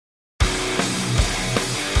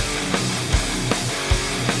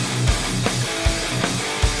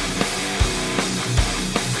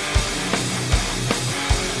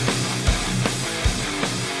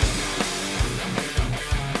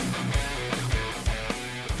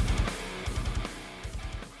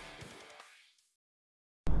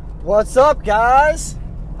What's up, guys?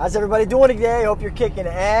 How's everybody doing today? Hope you're kicking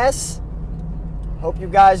ass. Hope you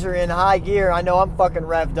guys are in high gear. I know I'm fucking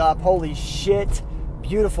revved up. Holy shit.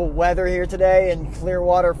 Beautiful weather here today in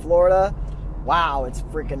Clearwater, Florida. Wow, it's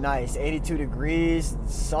freaking nice. 82 degrees, and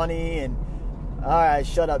sunny, and... Alright,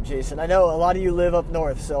 shut up, Jason. I know a lot of you live up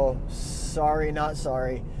north, so sorry, not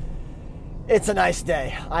sorry. It's a nice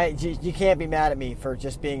day. You can't be mad at me for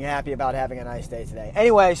just being happy about having a nice day today.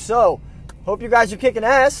 Anyway, so... hope you guys are kicking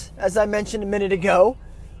ass, as I mentioned a minute ago.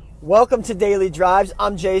 Welcome to Daily Drives.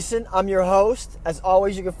 I'm Jason. I'm your host. As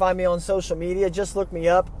always, you can find me on social media. Just look me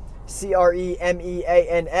up.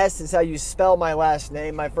 Cremeans is how you spell my last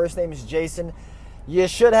name. My first name is Jason. You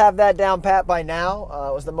should have that down pat by now.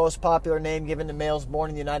 It was the most popular name given to males born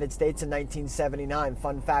in the United States in 1979.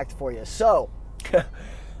 Fun fact for you. So,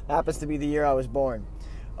 happens to be the year I was born.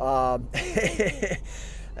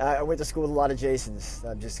 I went to school with a lot of Jasons.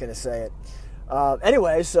 I'm just going to say it.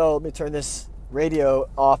 Anyway, so let me turn this radio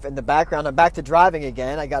off in the background. I'm back to driving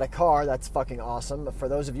again. I got a car. That's fucking awesome. For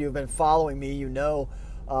those of you who've been following me, you know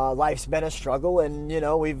life's been a struggle. And, you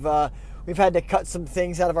know, we've had to cut some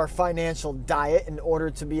things out of our financial diet in order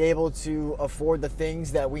to be able to afford the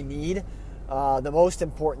things that we need, the most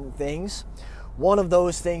important things. One of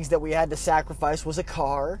those things that we had to sacrifice was a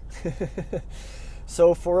car.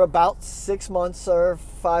 So for about 6 months or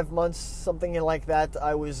 5 months, something like that,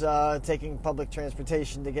 I was taking public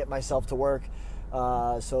transportation to get myself to work.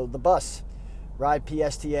 So the bus, Ride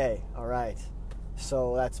PSTA, all right.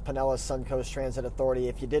 So that's Pinellas Suncoast Transit Authority.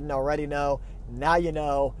 If you didn't already know, now you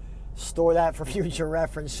know. Store that for future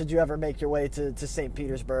reference. Should you ever make your way to St.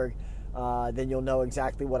 Petersburg, then you'll know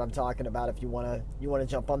exactly what I'm talking about. If you wanna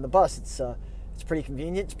jump on the bus, it's pretty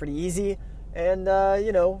convenient. It's pretty easy. And,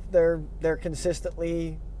 you know, they're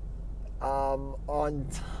consistently on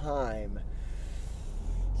time.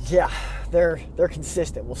 Yeah, they're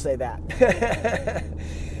consistent, we'll say that.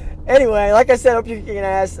 Anyway, like I said, hope you're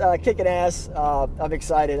kicking ass. I'm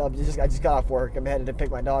excited. I just got off work. I'm headed to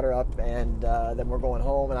pick my daughter up, and then we're going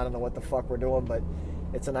home, and I don't know what the fuck we're doing, but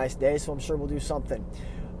it's a nice day, so I'm sure we'll do something.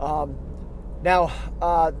 Now,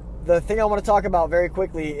 the thing I want to talk about very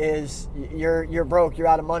quickly is you're broke, you're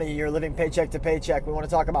out of money, you're living paycheck to paycheck. We want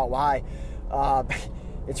to talk about why.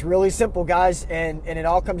 It's really simple, guys, and it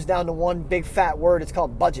all comes down to one big fat word. It's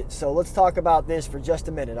called budget. So let's talk about this for just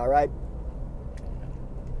a minute, all right?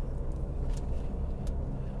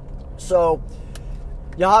 So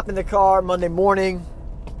you hop in the car Monday morning,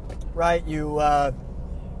 right? You know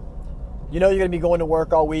you're going to be going to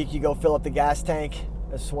work all week. You go fill up the gas tank.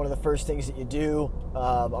 That's one of the first things that you do.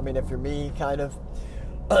 I mean, if you're me, kind of,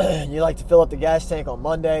 you like to fill up the gas tank on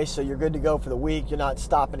Monday, so you're good to go for the week. You're not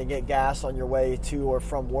stopping to get gas on your way to or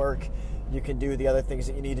from work. You can do the other things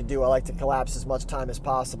that you need to do. I like to collapse as much time as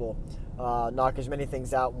possible, knock as many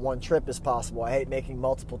things out in one trip as possible. I hate making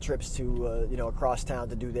multiple trips to, across town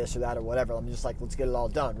to do this or that or whatever. I'm just like, let's get it all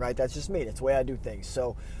done, right? That's just me. That's the way I do things.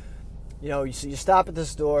 So, you stop at the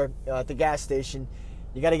store, at the gas station.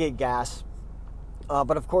 You got to get gas.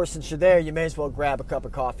 But of course, since you're there, you may as well grab a cup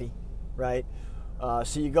of coffee, right?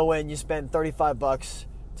 So you go in, you spend $35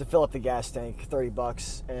 to fill up the gas tank,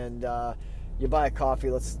 $30, and you buy a coffee.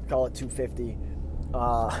 Let's call it $2.50,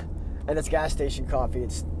 and it's gas station coffee.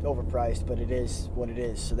 It's overpriced, but it is what it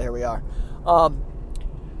is. So there we are.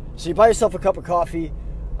 So you buy yourself a cup of coffee.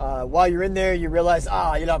 While you're in there, you realize,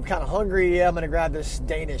 I'm kind of hungry. Yeah, I'm gonna grab this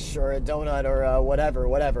Danish or a donut or whatever,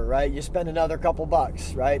 right? You spend another couple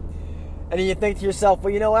bucks, right? And then you think to yourself,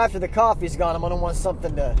 well, after the coffee's gone, I'm going to want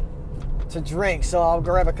something to drink. So I'll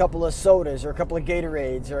grab a couple of sodas or a couple of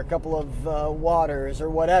Gatorades or a couple of waters or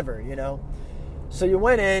whatever, So you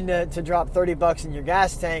went in to drop $30 in your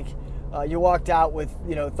gas tank. You walked out with,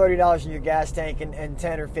 $30 in your gas tank and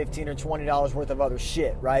 10 or 15 or $20 worth of other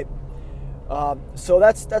shit, right? So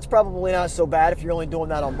that's probably not so bad if you're only doing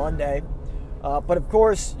that on Monday. But of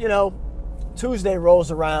course, Tuesday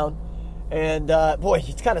rolls around. And, boy,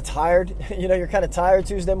 it's kind of tired. You're kind of tired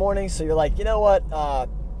Tuesday morning. So you're like, you know what? I'm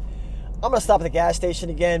going to stop at the gas station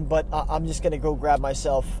again, but I'm just going to go grab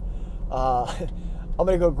myself, a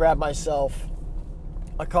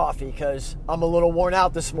coffee because I'm a little worn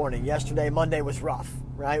out this morning. Monday was rough,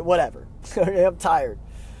 right? Whatever. I'm tired.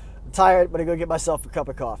 But I'm going to go get myself a cup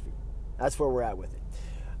of coffee. That's where we're at with it.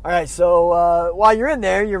 All right, so while you're in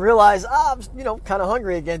there, you realize, I'm, kind of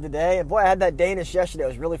hungry again today. And boy, I had that Danish yesterday. It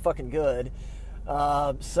was really fucking good.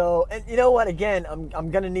 So, and you know what? Again, I'm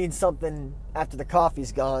going to need something after the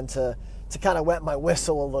coffee's gone to kind of wet my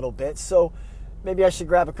whistle a little bit. So maybe I should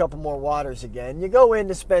grab a couple more waters again. You go in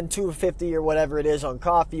to spend $2.50 or whatever it is on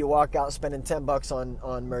coffee. You walk out spending $10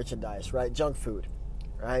 on merchandise, right? Junk food,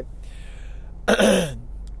 right?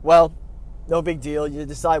 Well, no big deal. You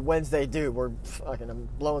decide Wednesday, dude, I'm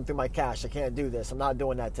blowing through my cash. I can't do this. I'm not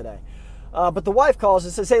doing that today. But the wife calls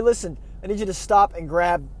and says, hey, listen, I need you to stop and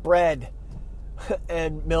grab bread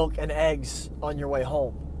and milk and eggs on your way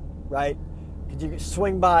home, right? Could you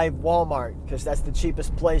swing by Walmart, because that's the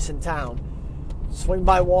cheapest place in town. Swing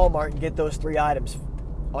by Walmart and get those 3 items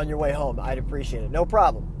on your way home. I'd appreciate it. No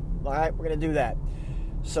problem. All right, we're going to do that.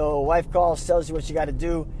 So wife calls, tells you what you got to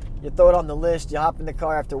do. You throw it on the list. You hop in the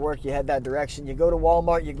car after work. You head that direction. You go to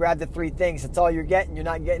Walmart. You grab the 3 things. That's all you're getting. You're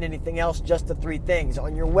not getting anything else, just the 3 things.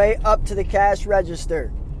 On your way up to the cash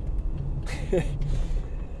register.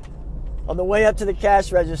 On the way up to the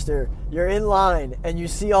cash register, you're in line and you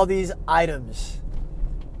see all these items.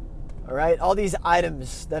 All right, all these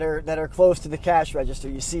items that are close to the cash register.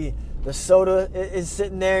 You see the soda is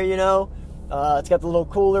sitting there, you know. It's got the little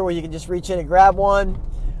cooler where you can just reach in and grab one.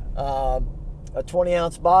 A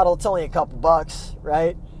 20-ounce bottle. It's only a couple bucks,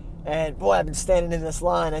 right? And boy, I've been standing in this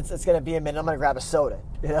line. It's going to be a minute. I'm going to grab a soda,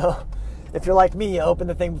 you know. If you're like me, you open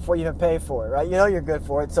the thing before you even pay for it, right? You know you're good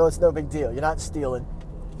for it, so it's no big deal. You're not stealing.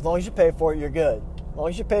 As long as you pay for it, you're good. As long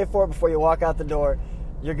as you pay for it before you walk out the door,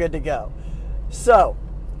 you're good to go. So,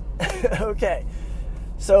 okay.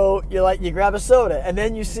 So you grab a soda, and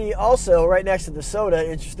then you see also right next to the soda,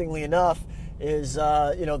 interestingly enough, is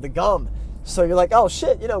the gum. So you're like, oh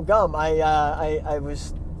shit, gum. I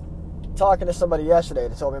was talking to somebody yesterday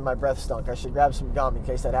that told me my breath stunk. I should grab some gum in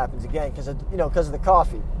case that happens again, because of the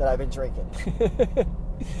coffee that I've been drinking.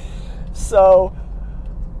 So,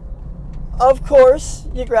 of course,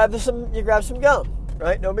 you grab some gum,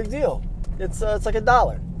 right? No big deal. It's like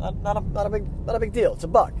 $1. Not a big deal. It's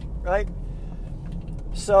 $1, right?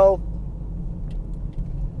 So,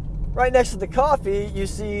 right next to the coffee, you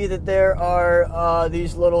see that there are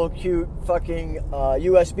these little cute fucking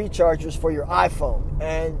USB chargers for your iPhone.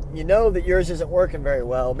 And you know that yours isn't working very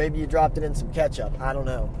well. Maybe you dropped it in some ketchup. I don't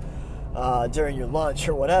know. During your lunch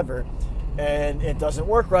or whatever. And it doesn't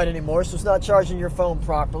work right anymore, so it's not charging your phone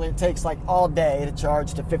properly. It takes like all day to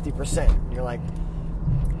charge to 50%. And you're like,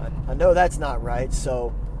 I know that's not right.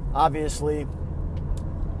 So obviously,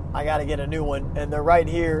 I got to get a new one. And they're right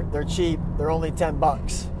here. They're cheap. They're only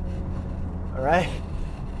 $10. All right,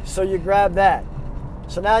 so you grab that.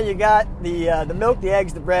 So now you got the milk, the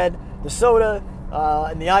eggs, the bread, the soda,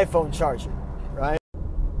 and the iPhone charger, right?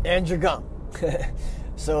 And your gum.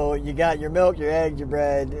 So you got your milk, your egg, your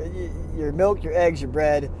bread, your milk, your eggs, your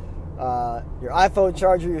bread, your iPhone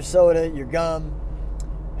charger, your soda, your gum,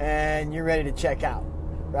 and you're ready to check out,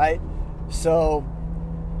 right? So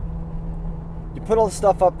you put all the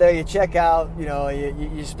stuff up there, you check out.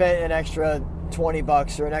 You spent an extra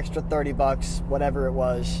 $20 or an extra $30, whatever it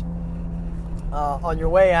was. On your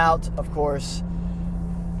way out, of course,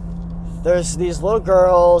 there's these little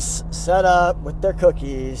girls set up with their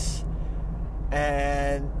cookies,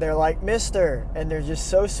 and they're like, mister, and they're just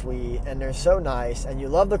so sweet, and they're so nice, and you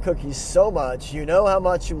love the cookies so much. You know how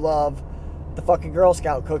much you love the fucking Girl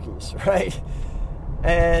Scout cookies, right?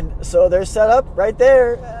 And so they're set up right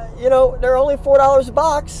there. They're only $4 a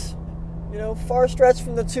box. Far stretch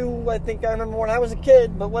from the $2, I think I remember when I was a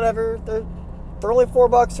kid, but whatever. They're only $4 or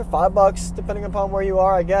 $5, depending upon where you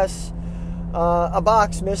are, I guess. A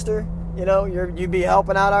box, mister. You'd be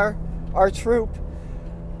helping out our troop.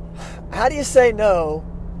 How do you say no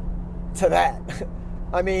to that?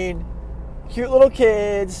 I mean, cute little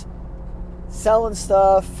kids selling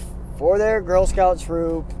stuff for their Girl Scout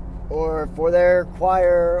troop, or for their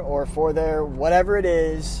choir, or for their whatever it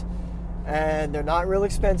is. And they're not real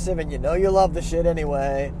expensive, and you love the shit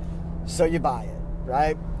anyway, so you buy it,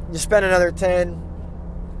 right? You spend another 10,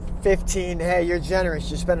 15, hey, you're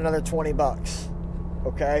generous, you spend another $20,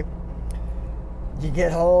 okay? You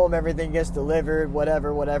get home, everything gets delivered,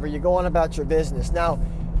 whatever, you go on about your business. Now,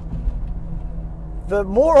 the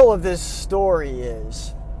moral of this story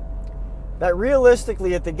is that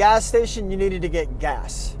realistically, at the gas station, you needed to get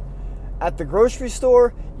gas. At the grocery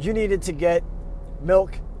store, you needed to get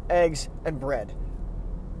milk, eggs, and bread,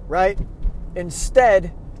 right?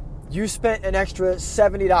 Instead, you spent an extra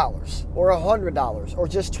 $70 or $100 or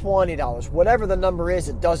just $20. Whatever the number is,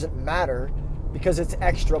 it doesn't matter, because it's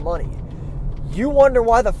extra money. You wonder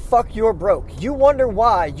why the fuck you're broke. You wonder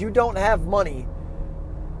why you don't have money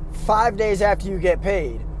 5 days after you get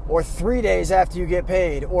paid, or 3 days after you get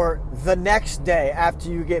paid, or the next day after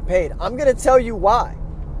you get paid. I'm going to tell you why.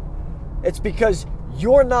 It's because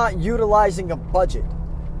you're not utilizing a budget.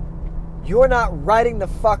 You're not writing the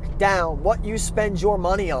fuck down what you spend your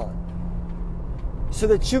money on, so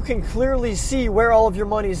that you can clearly see where all of your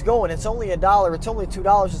money is going. It's only $1, it's only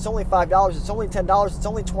 $2, it's only $5, it's only $10, it's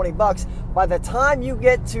only $20. By the time you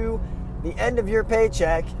get to the end of your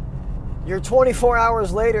paycheck, you're 24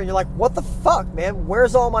 hours later and you're like, what the fuck, man?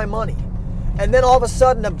 Where's all my money? And then all of a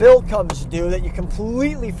sudden a bill comes due that you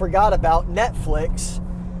completely forgot about, Netflix,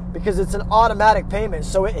 because it's an automatic payment.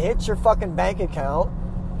 So it hits your fucking bank account.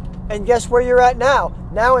 And guess where you're at now?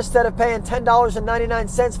 Now instead of paying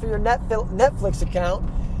 $10.99 for your Netflix account,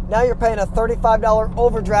 now you're paying a $35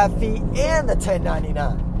 overdraft fee and the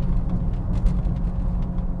 $10.99.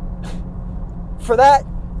 For that,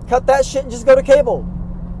 cut that shit and just go to cable.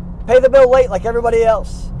 Pay the bill late like everybody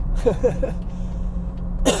else.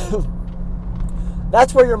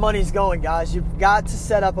 That's where your money's going, guys. You've got to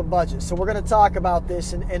set up a budget. So we're going to talk about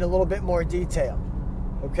this in a little bit more detail.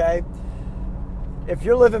 Okay? If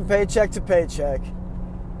you're living paycheck to paycheck,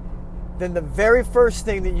 then the very first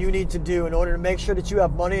thing that you need to do in order to make sure that you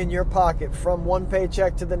have money in your pocket from one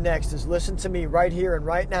paycheck to the next is listen to me right here and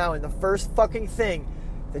right now. And the first fucking thing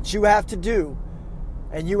that you have to do,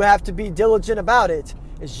 and you have to be diligent about it,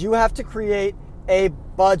 is you have to create a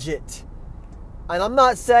budget. And I'm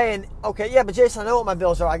not saying, okay, yeah, but Jason, I know what my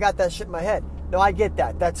bills are. I got that shit in my head. No, I get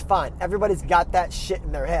that. That's fine. Everybody's got that shit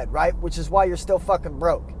in their head, right? Which is why you're still fucking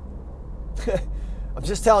broke. I'm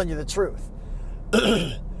just telling you the truth.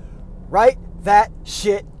 Write that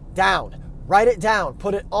shit down. Write it down.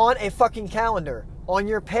 Put it on a fucking calendar. On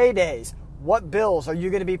your paydays, what bills are you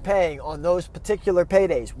going to be paying on those particular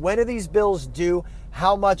paydays? When are these bills due?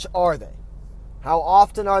 How much are they? How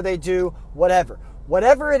often are they due? Whatever.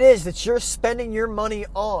 Whatever it is that you're spending your money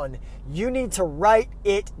on, you need to write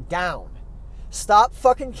it down. Stop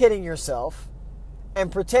fucking kidding yourself and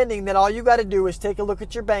pretending that all you got to do is take a look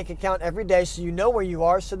at your bank account every day so you know where you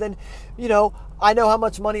are. So then, I know how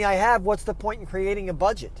much money I have. What's the point in creating a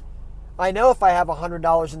budget? I know if I have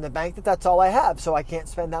 $100 in the bank that's all I have. So I can't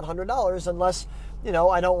spend that $100 unless,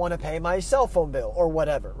 I don't want to pay my cell phone bill or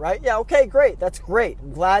whatever, right? Yeah, okay, great. That's great.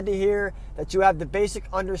 I'm glad to hear that you have the basic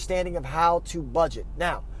understanding of how to budget.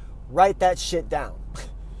 Now, write that shit down.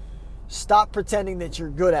 Stop pretending that you're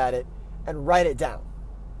good at it and write it down.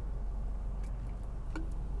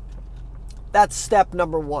 That's step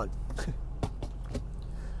number one.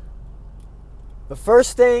 The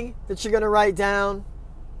first thing that you're going to write down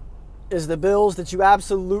is the bills that you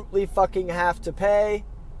absolutely fucking have to pay,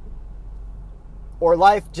 or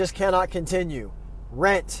life just cannot continue.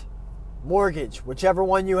 Rent, mortgage, whichever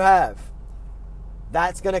one you have.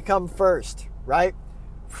 That's going to come first, right?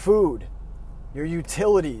 Food, your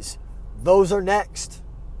utilities, those are next.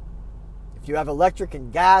 If you have electric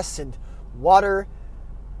and gas and water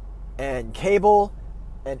and cable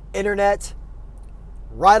and internet,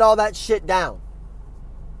 write all that shit down.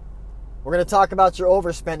 We're going to talk about your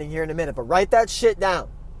overspending here in a minute, but write that shit down.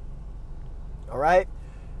 All right?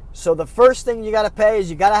 So the first thing you got to pay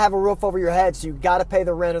is you got to have a roof over your head, so you got to pay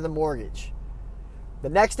the rent or the mortgage. The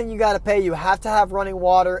next thing you got to pay, you have to have running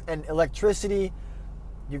water and electricity.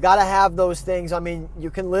 You got to have those things. I mean,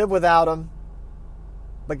 you can live without them,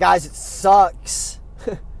 but guys, it sucks.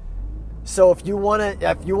 So if you want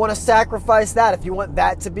to sacrifice that, if you want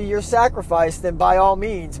that to be your sacrifice, then by all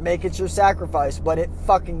means, make it your sacrifice, but it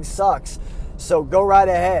fucking sucks. So go right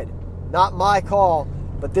ahead. Not my call,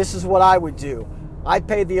 but this is what I would do. I'd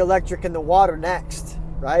pay the electric and the water next,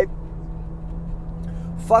 right?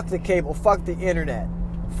 Fuck the cable, fuck the internet,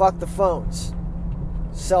 fuck the phones,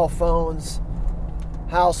 cell phones,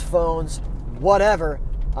 house phones, whatever.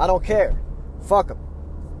 I don't care. Fuck them.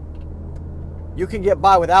 You can get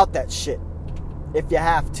by without that shit if you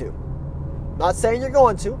have to. Not saying you're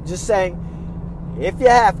going to, just saying if you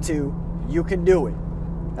have to, you can do it.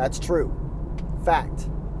 That's true. Fact.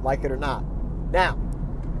 Like it or not. Now,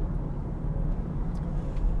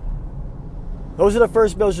 those are the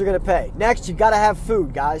first bills you're going to pay. Next, you got to have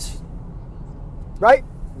food, guys. Right?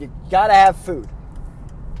 You got to have food.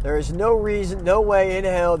 There is no reason, no way in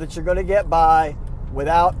hell that you're going to get by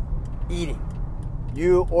without eating.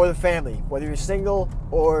 You or the family, whether you're single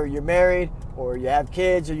or you're married or you have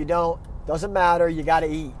kids or you don't, doesn't matter, you got to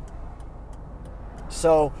eat.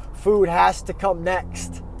 So food has to come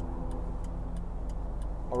next.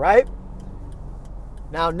 All right?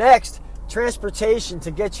 Now next, transportation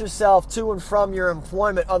to get yourself to and from your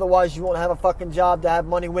employment. Otherwise, you won't have a fucking job to have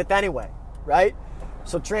money with anyway, right?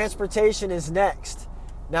 So transportation is next.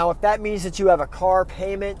 Now, if that means that you have a car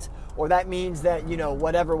payment, or that means that,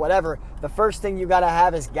 whatever, the first thing you got to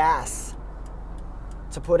have is gas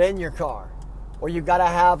to put in your car. Or you got to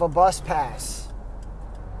have a bus pass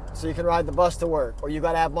so you can ride the bus to work. Or you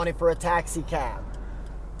got to have money for a taxi cab,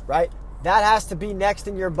 right? That has to be next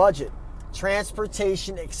in your budget.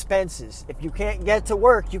 Transportation expenses. If you can't get to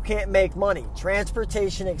work, you can't make money.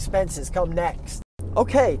 Transportation expenses come next.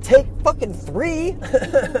 Okay, take fucking 3.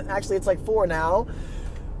 Actually, it's like 4 now.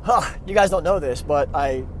 You guys don't know this, but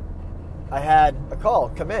I had a call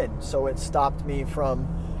come in, so it stopped me from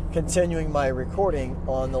continuing my recording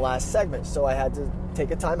on the last segment. So I had to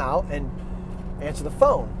take a time out and answer the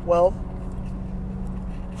phone. Well,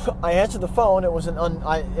 I answered the phone. It was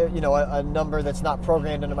a number that's not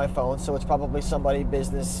programmed into my phone, so it's probably somebody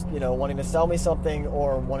business, wanting to sell me something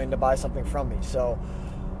or wanting to buy something from me. So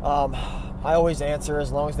I always answer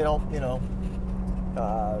as long as they don't,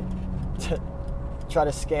 try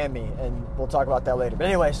to scam me, and we'll talk about that later. But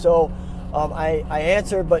anyway, so I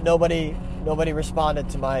answered, but nobody responded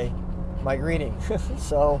to my greeting.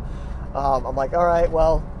 So I'm like, all right,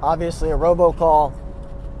 well, obviously a robocall.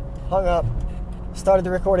 Hung up, started to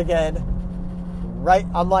record again. Right,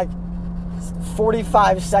 I'm like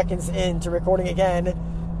 45 seconds into recording again,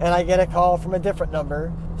 and I get a call from a different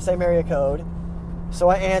number, same area code. So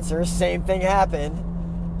I answer, same thing happened.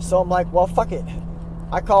 So I'm like, well, fuck it.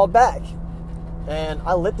 I called back. And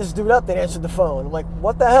I lit this dude up that answered the phone. I'm like,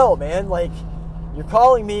 what the hell, man? Like, you're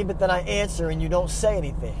calling me, but then I answer and you don't say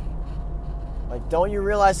anything. Like, don't you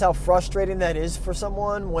realize how frustrating that is for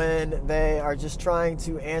someone when they are just trying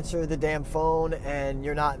to answer the damn phone and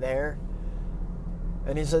you're not there?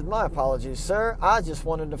 And he said, my apologies, sir. I just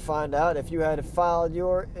wanted to find out if you had filled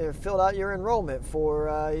out your enrollment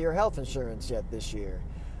for your health insurance yet this year.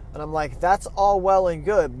 And I'm like, that's all well and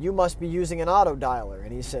good. You must be using an auto dialer.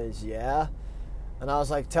 And he says, yeah. And I was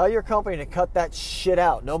like, tell your company to cut that shit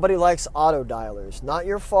out. Nobody likes auto dialers. Not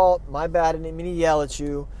your fault. My bad. I didn't mean to yell at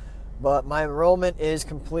you. But my enrollment is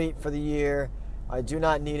complete for the year. I do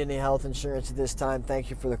not need any health insurance at this time. Thank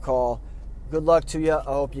you for the call. Good luck to you. I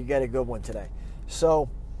hope you get a good one today. So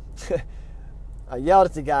I yelled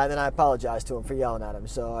at the guy, and then I apologized to him for yelling at him.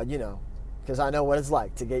 So, because I know what it's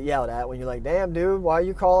like to get yelled at when you're like, damn, dude, why are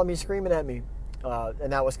you calling me, screaming at me?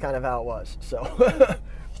 And that was kind of how it was.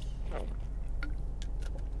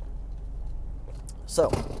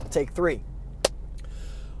 So, take 3.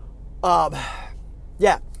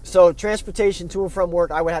 Yeah, so transportation to and from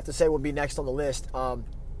work, I would have to say, would be next on the list,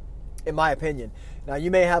 in my opinion. Now,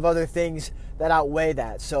 you may have other things that outweigh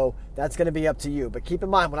that, so that's going to be up to you. But keep in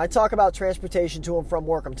mind, when I talk about transportation to and from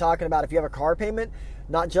work, I'm talking about if you have a car payment,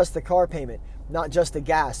 not just the car payment, not just the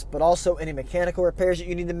gas, but also any mechanical repairs that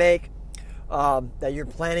you need to make, that you're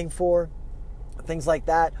planning for, things like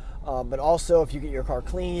that. But also, if you get your car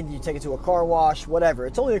cleaned, you take it to a car wash, whatever.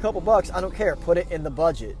 It's only a couple bucks. I don't care. Put it in the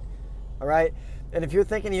budget. All right? And if you're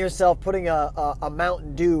thinking to yourself, putting a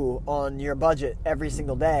Mountain Dew on your budget every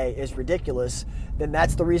single day is ridiculous, then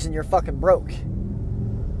that's the reason you're fucking broke.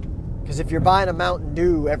 Because if you're buying a Mountain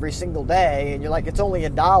Dew every single day and you're like, it's only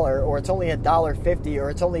 $1, or it's only $1.50, or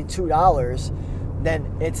it's only $2,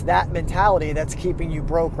 then it's that mentality that's keeping you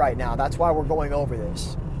broke right now. That's why we're going over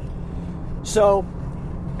this. So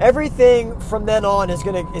everything from then on is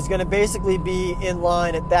gonna basically be in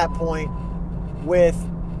line at that point with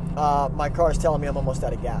my car's telling me I'm almost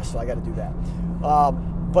out of gas, so I got to do that.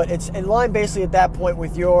 But it's in line basically at that point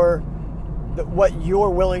with what you're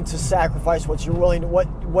willing to sacrifice,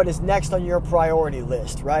 what is next on your priority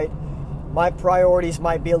list, right? My priorities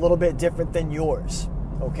might be a little bit different than yours.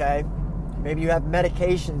 Okay, maybe you have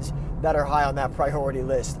medications that are high on that priority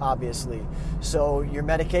list, obviously. So your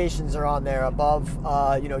medications are on there above,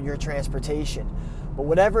 your transportation. But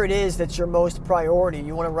whatever it is that's your most priority,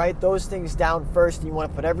 you want to write those things down first, and you want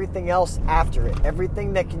to put everything else after it.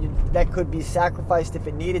 Everything that could be sacrificed if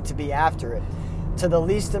it needed to be after it, to the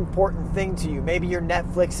least important thing to you. Maybe your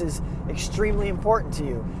Netflix is extremely important to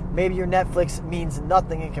you. Maybe your Netflix means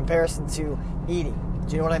nothing in comparison to eating.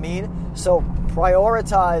 Do you know what I mean? So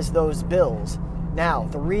prioritize those bills. Now,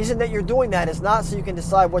 the reason that you're doing that is not so you can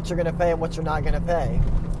decide what you're going to pay and what you're not going to pay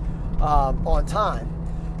on time.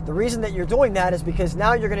 The reason that you're doing that is because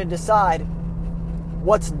now you're going to decide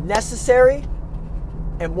what's necessary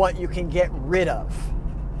and what you can get rid of.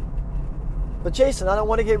 But Jason, I don't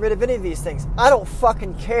want to get rid of any of these things. I don't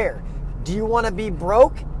fucking care. Do you want to be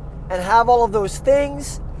broke and have all of those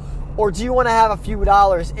things? Or do you want to have a few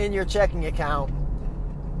dollars in your checking account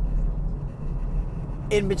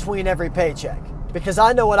in between every paycheck? Because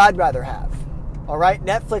I know what I'd rather have. All right?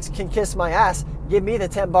 Netflix can kiss my ass. Give me the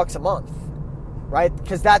 $10 a month. Right?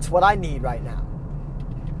 Because that's what I need right now.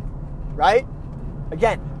 Right?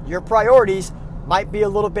 Again, your priorities might be a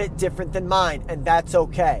little bit different than mine, and that's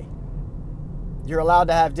okay. You're allowed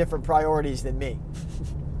to have different priorities than me.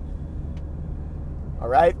 All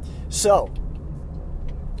right? So,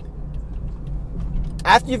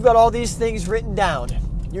 after you've got all these things written down,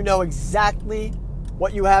 you know exactly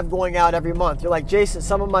what you have going out every month. You're like, Jason,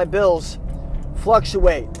 some of my bills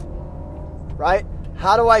fluctuate. Right?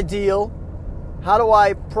 how do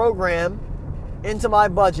I program into my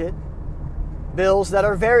budget bills that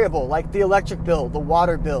are variable, like the electric bill, the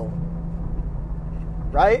water bill,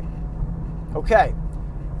 right? Okay.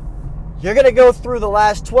 You're going to go through the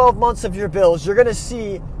last 12 months of your bills. You're going to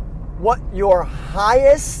see what your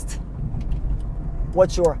highest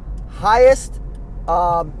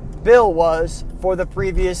bill was for the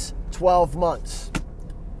previous 12 months.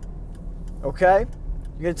 Okay?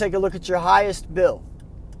 You're going to take a look at your highest bill.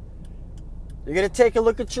 You're going to take a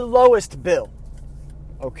look at your lowest bill.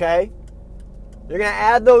 Okay? You're going to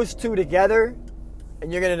add those two together,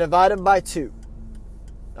 and you're going to divide them by 2.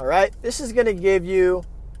 All right? This is going to give you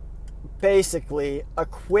basically a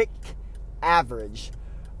quick average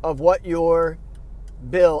of what your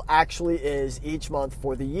bill actually is each month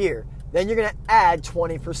for the year. Then you're going to add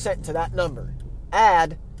 20% to that number.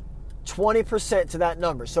 Add 20% to that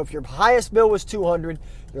number. So if your highest bill was $200,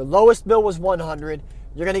 your lowest bill was $100,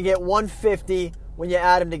 you're going to get $150 when you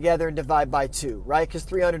add them together and divide by 2, right? Because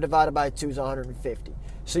 $300 divided by 2 is $150.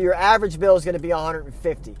 So your average bill is going to be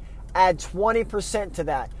 $150. Add 20% to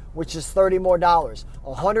that, which is $30 more.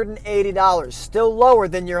 $180, still lower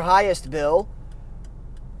than your highest bill,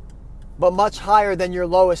 but much higher than your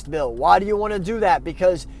lowest bill. Why do you want to do that?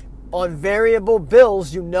 Because on variable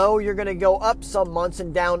bills, you know you're going to go up some months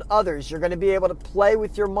and down others. You're going to be able to play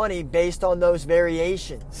with your money based on those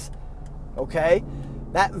variations. Okay?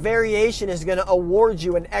 That variation is going to award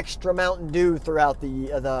you an extra Mountain Dew throughout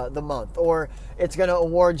the month, or it's going to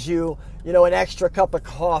award you, an extra cup of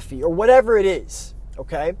coffee, or whatever it is.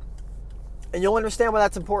 Okay? And you'll understand why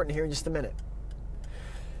that's important here in just a minute.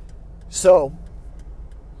 So,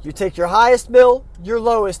 you take your highest bill, your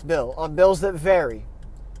lowest bill on bills that vary.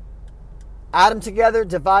 Add them together,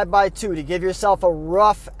 divide by 2 to give yourself a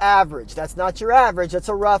rough average. That's not your average, that's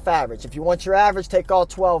a rough average. If you want your average, take all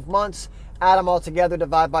 12 months, add them all together,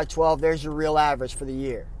 divide by 12. There's your real average for the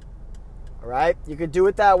year. All right? You could do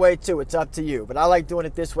it that way too. It's up to you. But I like doing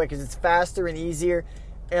it this way because it's faster and easier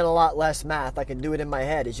and a lot less math. I can do it in my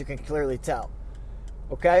head, as you can clearly tell.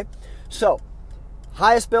 Okay? So,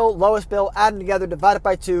 highest bill, lowest bill, add them together, divide it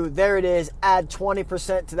by 2. There it is. Add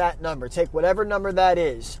 20% to that number. Take whatever number that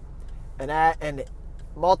is and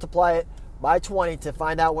multiply it by 20 to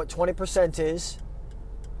find out what 20% is.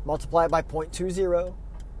 Multiply it by 0.20.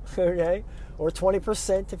 Okay? Or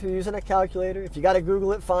 20% if you're using a calculator. If you got to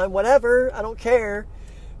Google it, fine. Whatever. I don't care.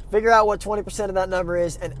 Figure out what 20% of that number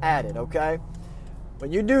is and add it. Okay?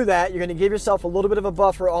 When you do that, you're going to give yourself a little bit of a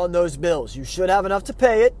buffer on those bills. You should have enough to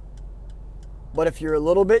pay it. But if you're a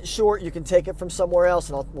little bit short, you can take it from somewhere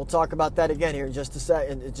else. And we'll talk about that again here in just a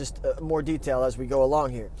second, in just more detail as we go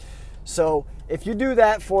along here. So if you do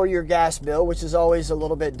that for your gas bill, which is always a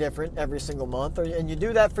little bit different every single month, and you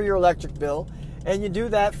do that for your electric bill, and you do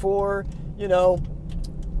that for,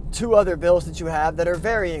 2 other bills that you have that are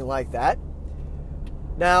varying like that,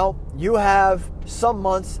 now you have some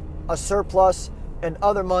months a surplus and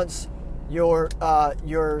other months you're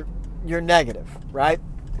negative, right?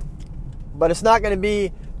 But it's not going to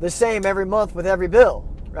be the same every month with every bill,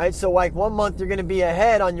 right? So like one month you're going to be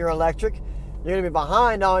ahead on your electric, you're going to be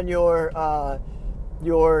behind on your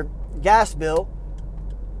gas bill,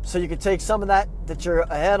 so you can take some of that you're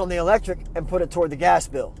ahead on the electric and put it toward the gas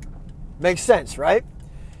bill. Makes sense, right?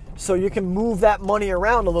 So you can move that money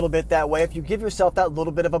around a little bit that way if you give yourself that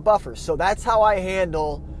little bit of a buffer. So that's how I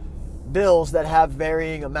handle bills that have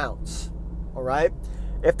varying amounts, all right?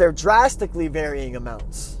 If they're drastically varying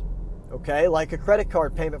amounts, okay, like a credit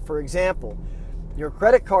card payment, for example, your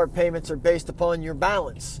credit card payments are based upon your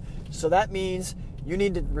balance. So that means you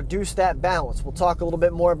need to reduce that balance. We'll talk a little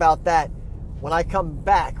bit more about that when I come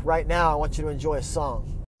back. Right now, I want you to enjoy a song.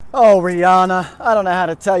 Oh, Rihanna, I don't know how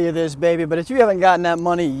to tell you this, baby, but if you haven't gotten that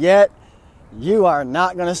money yet, you are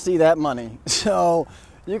not going to see that money. So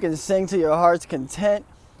you can sing to your heart's content,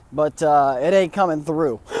 but it ain't coming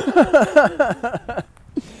through.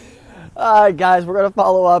 All right, guys, we're going to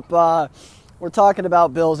follow up. We're talking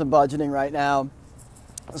about bills and budgeting right now.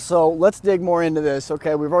 So let's dig more into this.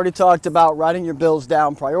 Okay, we've already talked about writing your bills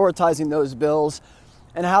down, prioritizing those bills,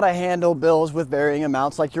 and how to handle bills with varying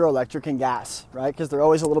amounts like your electric and gas, right? Because they're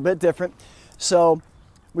always a little bit different. So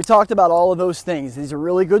we talked about all of those things. These are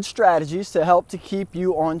really good strategies to help to keep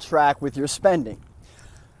you on track with your spending.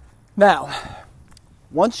 Now,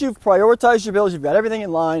 once you've prioritized your bills, you've got everything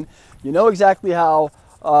in line, you know exactly how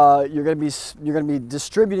you're going to be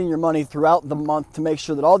distributing your money throughout the month to make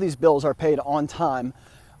sure that all these bills are paid on time.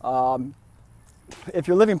 If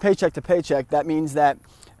you're living paycheck to paycheck, that means that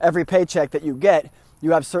every paycheck that you get,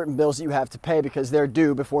 you have certain bills that you have to pay because they're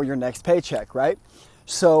due before your next paycheck, right?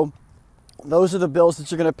 So those are the bills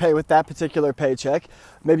that you're going to pay with that particular paycheck.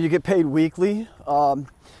 Maybe you get paid weekly,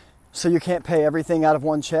 so you can't pay everything out of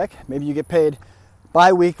one check. Maybe you get paid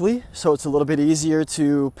bi-weekly, so it's a little bit easier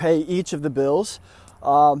to pay each of the bills,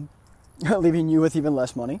 leaving you with even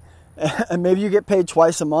less money. And maybe you get paid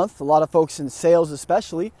twice a month. A lot of folks in sales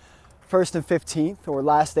especially, 1st and 15th, or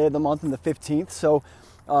last day of the month and the 15th. So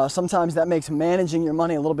sometimes that makes managing your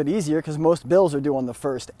money a little bit easier because most bills are due on the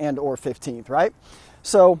 1st and or 15th, right?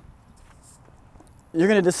 So you're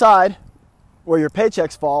going to decide where your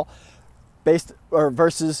paychecks fall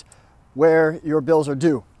versus where your bills are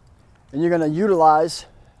due. And you're going to utilize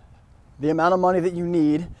the amount of money that you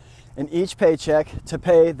need in each paycheck to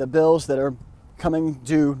pay the bills that are coming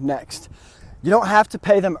due next. You don't have to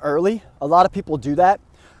pay them early. A lot of people do that.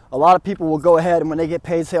 A lot of people will go ahead and when they get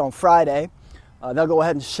paid, say on Friday, they'll go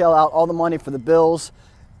ahead and shell out all the money for the bills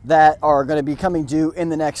that are going to be coming due in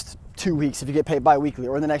the next 2 weeks if you get paid bi-weekly,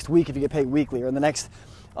 or in the next week if you get paid weekly, or in the next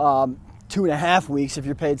 2.5 weeks if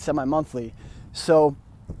you're paid semi-monthly. So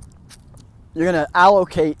you're going to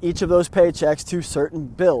allocate each of those paychecks to certain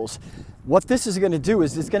bills. What this is going to do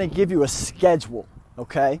is it's going to give you a schedule,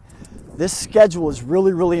 okay? This schedule is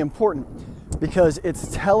really, really important because it's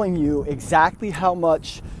telling you exactly how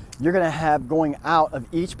much you're going to have going out of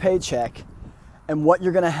each paycheck and what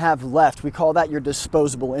you're going to have left. We call that your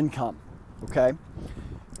disposable income, okay?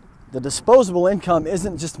 The disposable income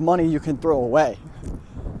isn't just money you can throw away.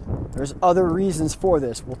 There's other reasons for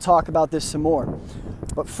this. We'll talk about this some more.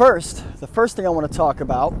 But first, the first thing I want to talk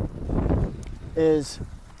about is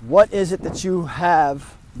what is it that you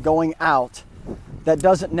have going out that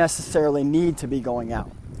doesn't necessarily need to be going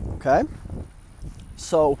out, okay?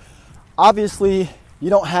 So obviously you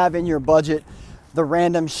don't have in your budget the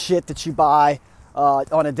random shit that you buy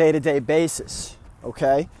on a day-to-day basis,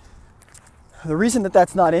 okay? The reason that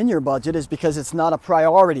that's not in your budget is because it's not a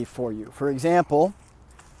priority for you. For example,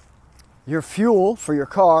 your fuel for your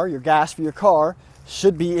car, your gas for your car,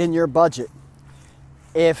 should be in your budget.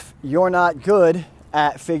 If you're not good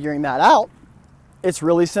at figuring that out, it's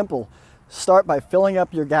really simple. Start by filling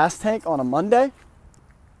up your gas tank on a Monday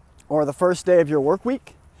or the first day of your work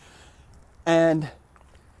week and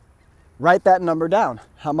write that number down,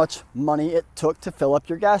 how much money it took to fill up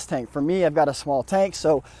your gas tank. For me, I've got a small tank,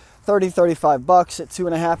 so $35 at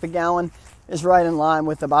 2.5 a gallon is right in line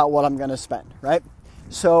with about what I'm going to spend, right?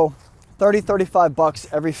 So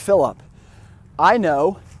 $35 every fill up. I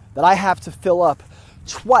know that I have to fill up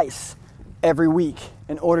twice every week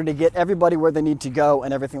in order to get everybody where they need to go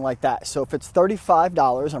and everything like that. So if it's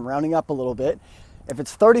 $35, I'm rounding up a little bit. If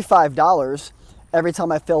it's $35 every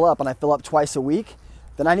time I fill up and I fill up twice a week,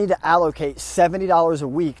 then I need to allocate $70 a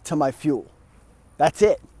week to my fuel. That's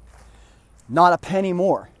it. Not a penny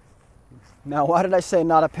more. Now, why did I say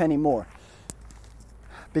not a penny more?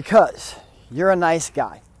 Because you're a nice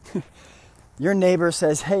guy. Your neighbor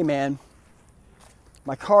says, hey man,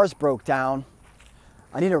 my car's broke down.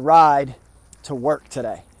 I need a ride to work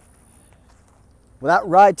today. Well, that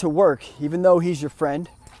ride to work, even though he's your friend,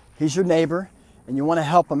 he's your neighbor, and you want to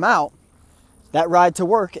help him out, that ride to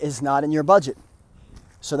work is not in your budget.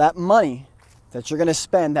 So that money that you're going to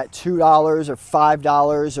spend, that $2 or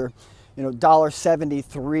 $5 or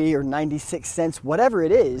 $1.73 or 96 cents, whatever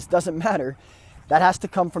it is, doesn't matter. That has to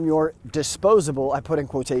come from your disposable, I put in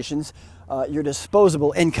quotations, your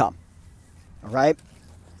disposable income. All right?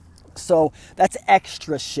 So that's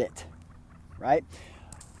extra shit, right?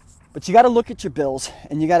 But you got to look at your bills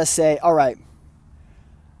and you got to say, all right,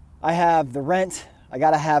 I have the rent, I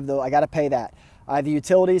got to pay that. I have the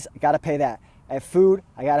utilities, I got to pay that. I have food,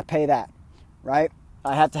 I got to pay that, right?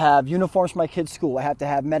 I have to have uniforms for my kids' school. I have to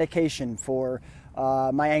have medication for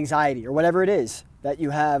my anxiety or whatever it is that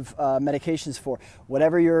you have medications for.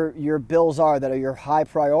 Whatever your bills are that are your high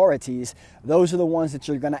priorities, those are the ones that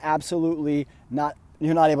you're going to absolutely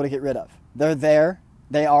you're not able to get rid of. They're there.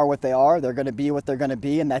 They are what they are. They're going to be what they're going to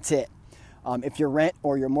be, and that's it. If your rent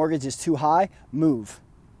or your mortgage is too high, move.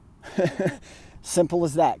 Simple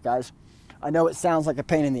as that, guys. I know it sounds like a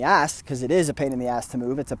pain in the ass, because it is a pain in the ass to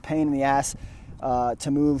move. It's a pain in the ass to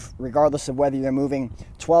move regardless of whether you're moving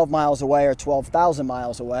 12 miles away or 12,000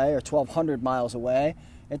 miles away or 1,200 miles away.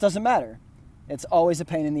 It doesn't matter. It's always a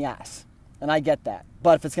pain in the ass, and I get that.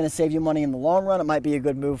 But if it's going to save you money in the long run, it might be a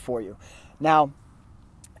good move for you. Now,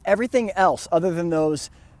 everything else other than those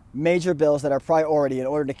major bills that are priority in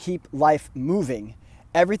order to keep life moving,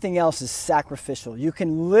 everything else is sacrificial. You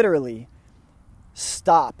can literally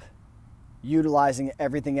stop utilizing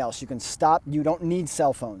everything else. You can stop. You don't need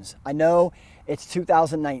cell phones. I know it's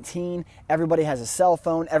 2019. Everybody has a cell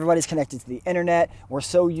phone. Everybody's connected to the internet. We're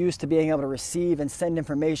so used to being able to receive and send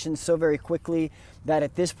information so very quickly that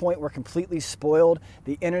at this point we're completely spoiled.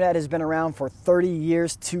 The internet has been around for 30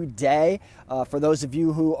 years today. For those of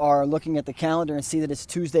you who are looking at the calendar and see that it's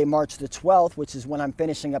Tuesday, March the 12th, which is when I'm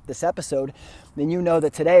finishing up this episode, then you know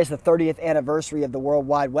that today is the 30th anniversary of the World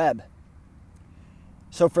Wide Web.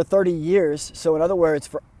 So for 30 years, so in other words,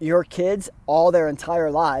 for your kids, all their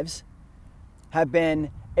entire lives have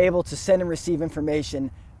been able to send and receive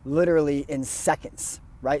information literally in seconds,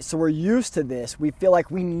 right? So we're used to this. We feel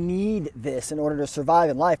like we need this in order to survive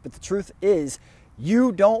in life. But the truth is,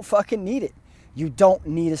 you don't fucking need it. You don't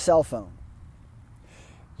need a cell phone.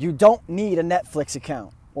 You don't need a Netflix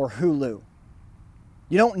account or Hulu.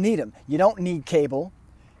 You don't need them. You don't need cable.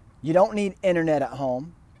 You don't need internet at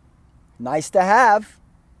home. Nice to have.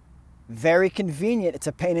 Very convenient. It's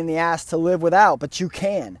a pain in the ass to live without, but you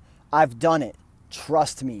can. I've done it.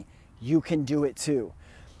 Trust me, you can do it too.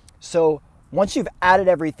 So once you've added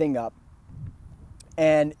everything up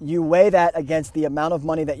and you weigh that against the amount of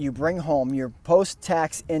money that you bring home, your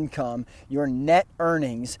post-tax income, your net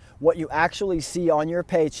earnings, what you actually see on your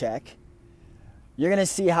paycheck, you're going to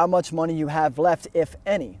see how much money you have left, if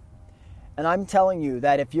any. And I'm telling you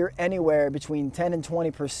that if you're anywhere between 10 and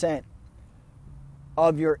 20%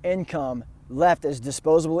 of your income left as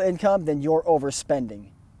disposable income, then you're overspending.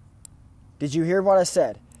 Did you hear what I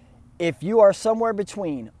said? If you are somewhere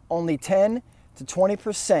between only 10 to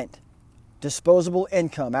 20% disposable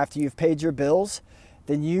income after you've paid your bills,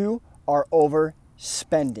 then you are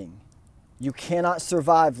overspending. You cannot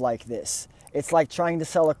survive like this. It's like trying to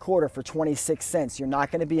sell a quarter for 26 cents. You're not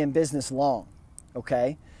going to be in business long,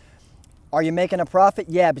 okay? Are you making a profit?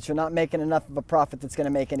 Yeah, but you're not making enough of a profit that's going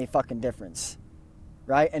to make any fucking difference.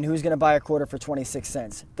 Right? And who's going to buy a quarter for 26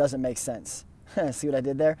 cents? Doesn't make sense. See what I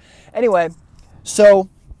did there? Anyway, so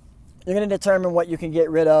you're going to determine what you can get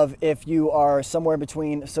rid of if you are somewhere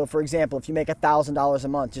between. So, for example, if you make $1,000 a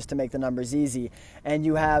month, just to make the numbers easy, and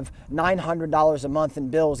you have $900 a month in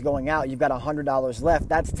bills going out, you've got $100 left,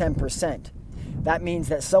 that's 10%. That means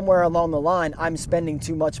that somewhere along the line, I'm spending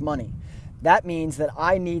too much money. That means that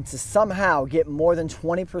I need to somehow get more than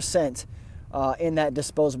 20% in that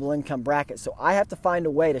disposable income bracket. So I have to find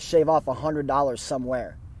a way to shave off $100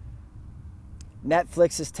 somewhere.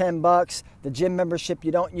 Netflix is $10. The gym membership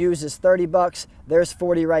you don't use is $30. There's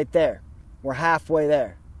 40 right there. We're halfway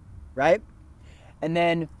there, right? And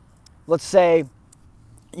then let's say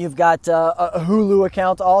you've got a Hulu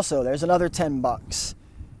account also. There's another $10,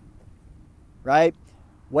 right?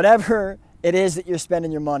 Whatever it is that you're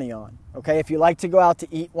spending your money on, okay? If you like to go out to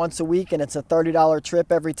eat once a week and it's a $30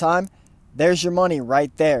 trip every time, there's your money right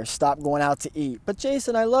there. Stop going out to eat. But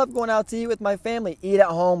Jason, I love going out to eat with my family. Eat at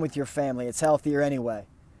home with your family. It's healthier anyway.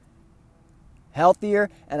 Healthier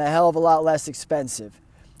and a hell of a lot less expensive.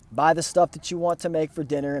 Buy the stuff that you want to make for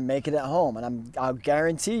dinner and make it at home. And I'll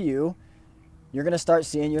guarantee you, you're going to start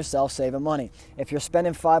seeing yourself saving money. If you're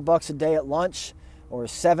spending $5 a day at lunch, or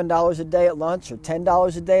 $7 a day at lunch, or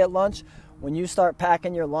 $10 a day at lunch, when you start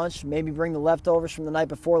packing your lunch, maybe bring the leftovers from the night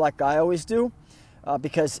before like I always do,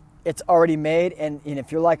 because it's already made, and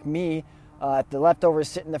if you're like me, if the leftovers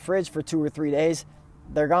sit in the fridge for 2 or 3 days,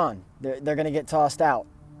 they're gone. They're going to get tossed out,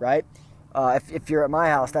 right? If you're at my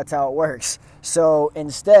house, that's how it works. So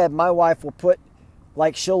instead, my wife will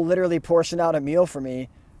she'll literally portion out a meal for me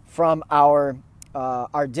from our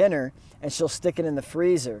dinner, and she'll stick it in the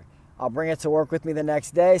freezer. I'll bring it to work with me the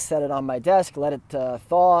next day, set it on my desk, let it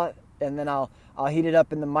thaw, and then I'll heat it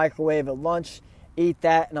up in the microwave at lunch, eat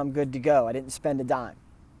that, and I'm good to go. I didn't spend a dime.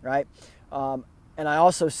 Right? And I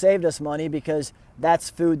also saved us money because that's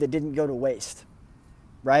food that didn't go to waste,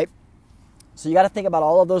 right? So you got to think about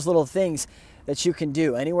all of those little things that you can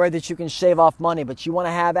do, anywhere that you can shave off money, but you want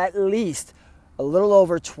to have at least a little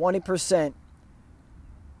over 20%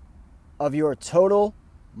 of your total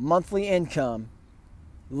monthly income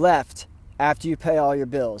left after you pay all your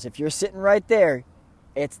bills. If you're sitting right there,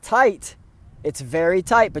 it's tight. It's very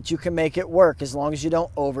tight, but you can make it work as long as you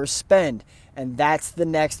don't overspend. And that's the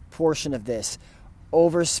next portion of this,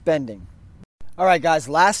 overspending. All right, guys,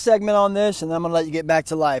 last segment on this, and then I'm going to let you get back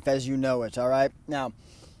to life as you know it, all right? Now,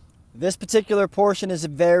 this particular portion is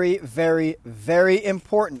very, very, very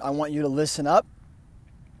important. I want you to listen up,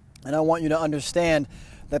 and I want you to understand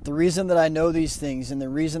that the reason that I know these things and the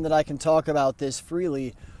reason that I can talk about this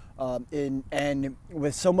freely and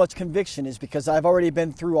with so much conviction is because I've already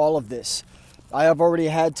been through all of this. I have already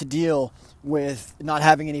had to deal with not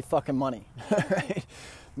having any fucking money, right?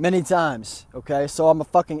 Many times, okay? So I'm a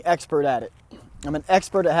fucking expert at it. I'm an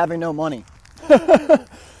expert at having no money.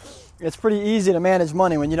 It's pretty easy to manage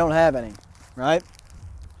money when you don't have any, right?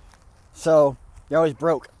 So you're always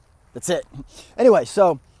broke. That's it. Anyway,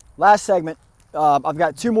 so last segment, I've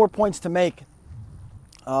got 2 more points to make.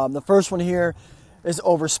 The first one here is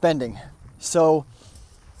overspending. So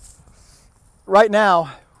right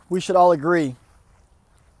now, we should all agree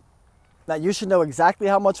that you should know exactly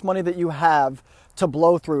how much money that you have to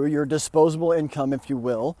blow through your disposable income, if you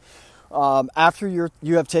will, after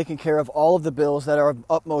you have taken care of all of the bills that are of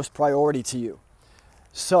utmost priority to you.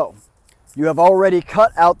 So you have already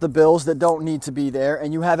cut out the bills that don't need to be there,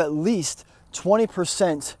 and you have at least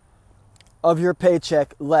 20% of your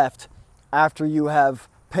paycheck left after you have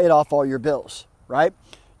paid off all your bills, right?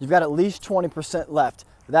 You've got at least 20% left.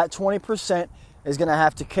 That 20% is going to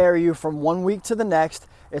have to carry you from one week to the next.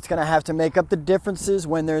 It's going to have to make up the differences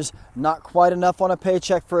when there's not quite enough on a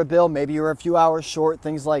paycheck for a bill. Maybe you're a few hours short,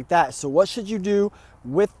 things like that. So what should you do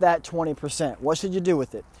with that 20%? What should you do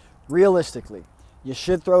with it? Realistically, you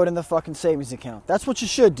should throw it in the fucking savings account. That's what you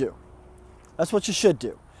should do. That's what you should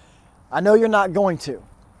do. I know you're not going to.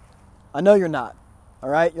 I know you're not. All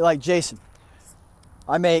right? You're like, Jason,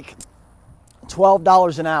 I make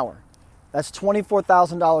 $12 an hour. That's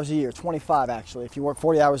 $24,000 a year. 25 actually, if you work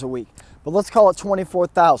 40 hours a week. But let's call it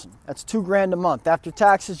 24,000. That's $2,000 a month. After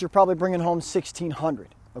taxes, you're probably bringing home $1,600.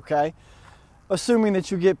 Okay, assuming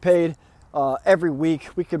that you get paid every week,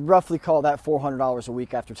 we could roughly call that $400 a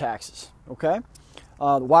week after taxes. Okay.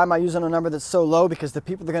 Why am I using a number that's so low? Because the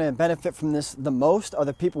people that are going to benefit from this the most are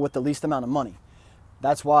the people with the least amount of money.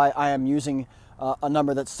 That's why I am using a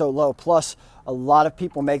number that's so low. Plus, a lot of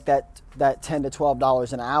people make that $10 to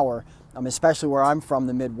 $12 an hour. Especially where I'm from,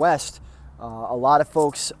 the Midwest. A lot of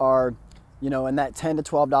folks are, in that $10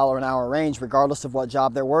 to $12 an hour range, regardless of what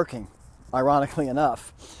job they're working, ironically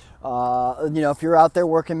enough. If you're out there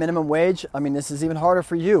working minimum wage, this is even harder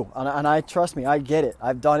for you. And I trust me, I get it.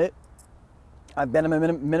 I've done it. I've been a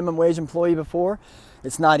minimum wage employee before.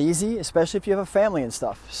 It's not easy, especially if you have a family and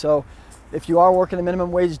stuff. So if you are working a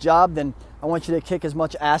minimum wage job, then I want you to kick as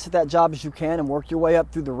much ass at that job as you can and work your way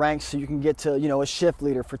up through the ranks so you can get to, a shift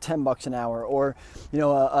leader for $10 an hour, or,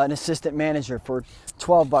 an assistant manager for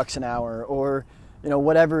 $12 an hour, or,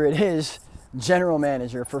 whatever it is, general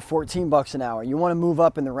manager for $14 an hour. You want to move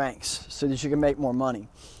up in the ranks so that you can make more money.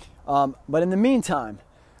 But in the meantime,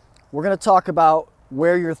 we're going to talk about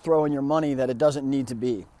where you're throwing your money that it doesn't need to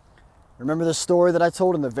be. Remember the story that I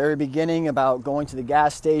told in the very beginning about going to the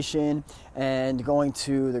gas station and going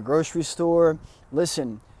to the grocery store?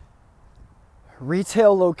 Listen,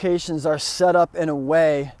 retail locations are set up in a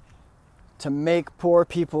way to make poor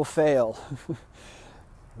people fail.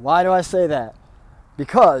 Why do I say that?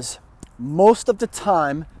 Because most of the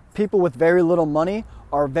time, people with very little money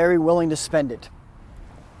are very willing to spend it.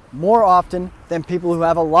 More often than people who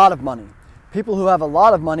have a lot of money. People who have a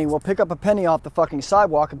lot of money will pick up a penny off the fucking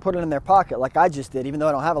sidewalk and put it in their pocket like I just did, even though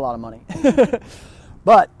I don't have a lot of money.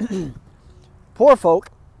 But poor folk,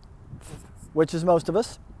 which is most of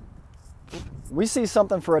us, we see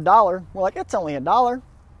something for $1. We're like, it's only $1.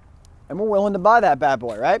 And we're willing to buy that bad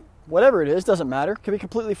boy, right? Whatever it is, doesn't matter. It could be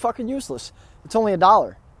completely fucking useless. It's only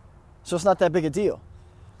 $1. So it's not that big a deal.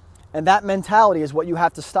 And that mentality is what you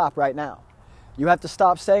have to stop right now. You have to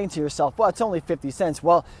stop saying to yourself, well, it's only 50 cents.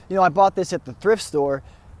 Well, I bought this at the thrift store.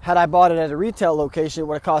 Had I bought it at a retail location, it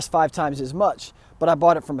would have cost 5 times as much. But I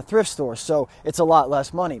bought it from a thrift store, so it's a lot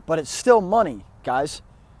less money. But it's still money, guys.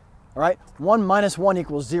 All right? 1 minus 1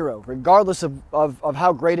 equals 0. Regardless of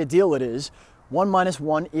how great a deal it is, 1 minus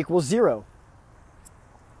 1 equals 0.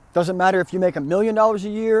 Doesn't matter if you make $1 million a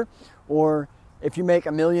year or if you make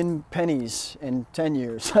 1,000,000 pennies in 10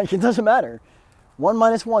 years. It doesn't matter. 1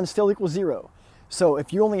 minus 1 still equals 0. So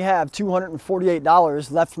if you only have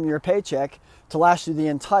 $248 left from your paycheck to last you the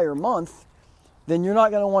entire month, then you're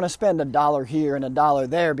not going to want to spend $1 here and $1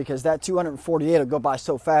 there, because that $248 will go by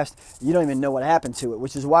so fast you don't even know what happened to it,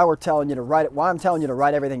 which is why I'm telling you to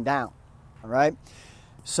write everything down. All right?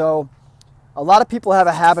 So a lot of people have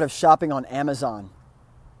a habit of shopping on Amazon.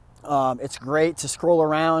 It's great to scroll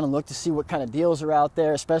around and look to see what kind of deals are out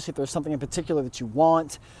there, especially if there's something in particular that you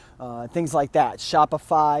want, things like that.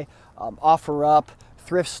 Shopify, OfferUp,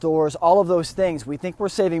 thrift stores, all of those things. We think we're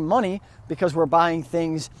saving money because we're buying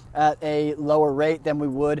things at a lower rate than we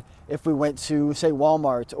would if we went to, say,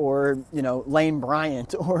 Walmart or, Lane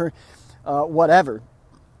Bryant or whatever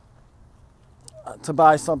to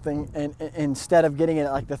buy something instead of getting it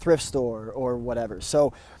at like the thrift store or whatever.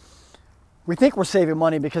 So we think we're saving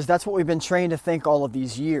money because that's what we've been trained to think all of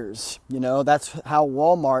these years. That's how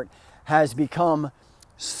Walmart has become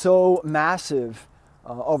so massive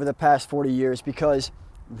over the past 40 years, because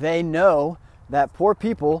they know that poor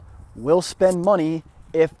people will spend money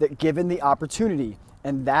if given the opportunity.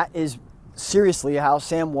 And that is seriously how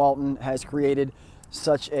Sam Walton has created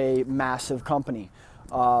such a massive company.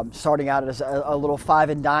 Starting out as a little five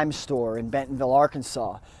and dime store in Bentonville,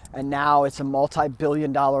 Arkansas. And now it's a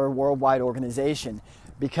multi-billion-dollar worldwide organization,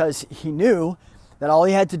 because he knew that all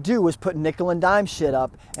he had to do was put nickel and dime shit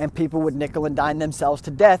up, and people would nickel and dime themselves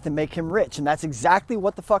to death and make him rich. And that's exactly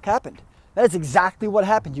what the fuck happened. That is exactly what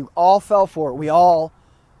happened. You all fell for it. We all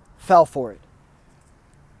fell for it.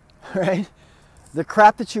 Right? The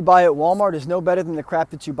crap that you buy at Walmart is no better than the crap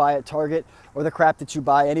that you buy at Target or the crap that you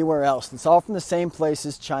buy anywhere else. It's all from the same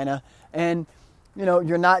places, China, and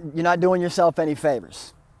you're not doing yourself any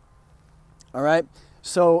favors. All right?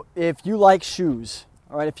 So if you like shoes,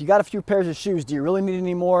 all right, if you got a few pairs of shoes, do you really need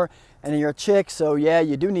any more? And you're a chick, so yeah,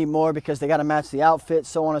 you do need more because they got to match the outfit,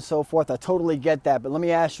 so on and so forth. I totally get that, but let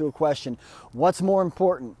me ask you a question. What's more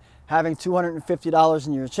important, having $250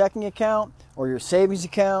 in your checking account or your savings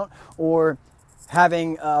account, or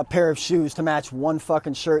having a pair of shoes to match one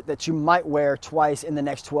fucking shirt that you might wear twice in the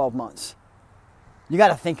next 12 months? You got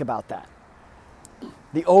to think about that.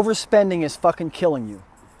 The overspending is fucking killing you.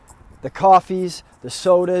 The coffees, the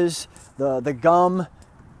sodas, the gum,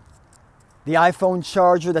 the iPhone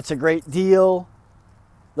charger that's a great deal.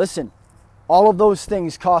 Listen, all of those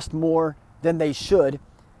things cost more than they should.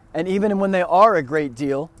 And even when they are a great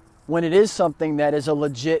deal, when it is something that is a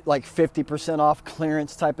legit like 50% off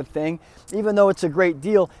clearance type of thing, even though it's a great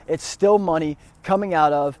deal, it's still money coming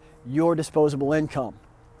out of your disposable income.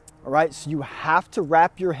 All right, so you have to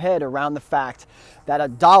wrap your head around the fact that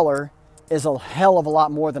 $1 is a hell of a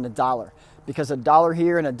lot more than $1. Because $1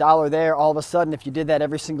 here and $1 there, all of a sudden, if you did that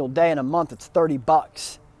every single day in a month, it's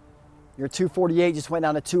 $30. Your $2.48 just went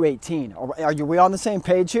down to $2.18. We on the same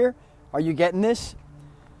page here? Are you getting this?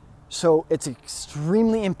 So it's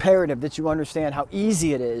extremely imperative that you understand how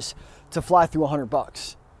easy it is to fly through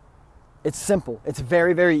 $100. It's simple. It's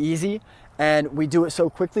very, very easy. And we do it so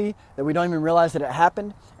quickly that we don't even realize that it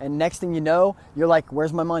happened. And next thing you know, you're like,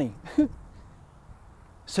 where's my money?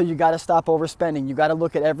 So you got to stop overspending. You got to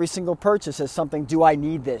look at every single purchase as something, do I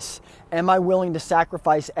need this? Am I willing to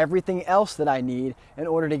sacrifice everything else that I need in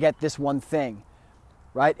order to get this one thing?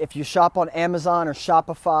 Right? If you shop on Amazon or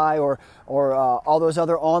Shopify or all those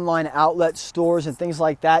other online outlet stores and things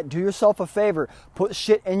like that, do yourself a favor. Put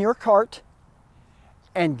shit in your cart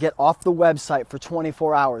and get off the website for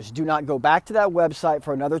 24 hours. Do not go back to that website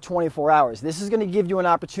for another 24 hours. This is going to give you an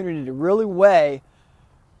opportunity to really weigh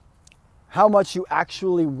how much you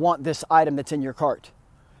actually want this item that's in your cart.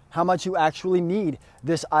 How much you actually need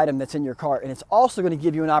this item that's in your cart. And it's also going to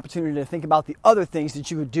give you an opportunity to think about the other things that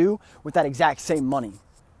you would do with that exact same money.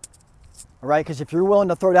 All right? Because if you're willing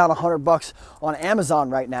to throw down $100 on Amazon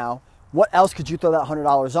right now, what else could you throw that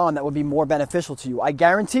 $100 on that would be more beneficial to you? I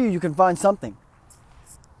guarantee you can find something.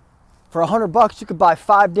 For $100, you could buy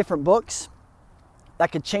 5 different books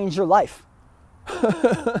that could change your life.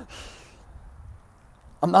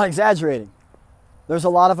 I'm not exaggerating. There's a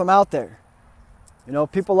lot of them out there.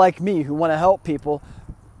 People like me who want to help people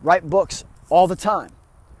write books all the time.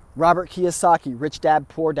 Robert Kiyosaki, Rich Dad,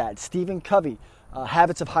 Poor Dad. Stephen Covey,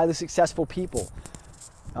 Habits of Highly Successful People.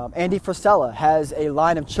 Andy Frisella has a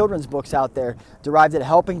line of children's books out there derived at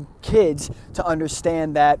helping kids to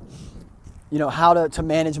understand that, how to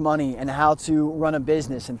manage money and how to run a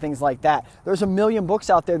business and things like that. There's a million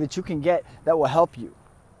books out there that you can get that will help you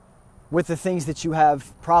with the things that you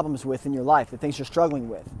have problems with in your life, the things you're struggling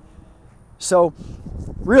with. So,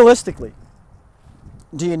 realistically,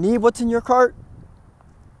 do you need what's in your cart?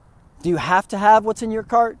 Do you have to have what's in your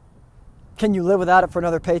cart? Can you live without it for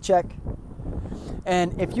another paycheck?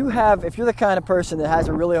 And if you're the kind of person that has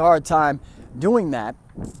a really hard time doing that,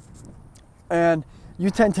 and you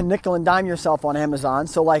tend to nickel and dime yourself on Amazon,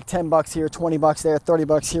 so like $10 here, $20 there,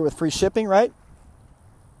 $30 here with free shipping, right?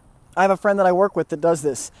 I have a friend that I work with that does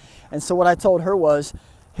this. And so what I told her was,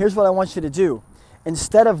 here's what I want you to do.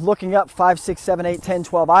 Instead of looking up 5, 6, 7, 8, 10,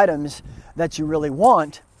 12 items that you really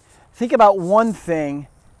want, think about one thing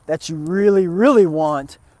that you really, really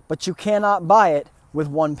want, but you cannot buy it with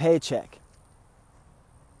one paycheck.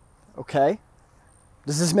 Okay?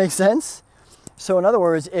 Does this make sense? So in other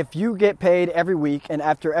words, if you get paid every week and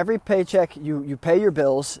after every paycheck you pay your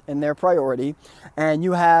bills in their priority and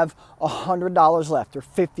you have $100 left or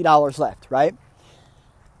 $50 left, right?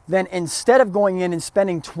 Then instead of going in and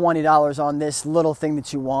spending $20 on this little thing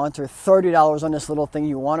that you want or $30 on this little thing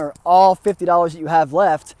you want or all $50 that you have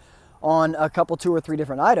left on a couple, 2 or 3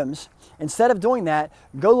 different items, instead of doing that,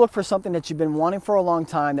 go look for something that you've been wanting for a long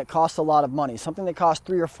time that costs a lot of money, something that costs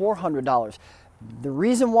 $300 or $400. The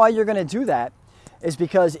reason why you're going to do that is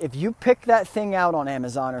because if you pick that thing out on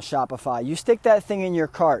Amazon or Shopify, you stick that thing in your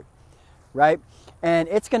cart, right? And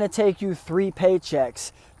it's going to take you 3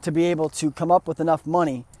 paychecks to be able to come up with enough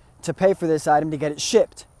money to pay for this item to get it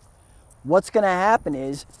shipped. What's going to happen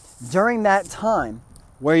is during that time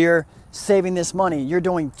where you're saving this money, you're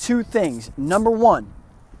doing 2 things. Number 1,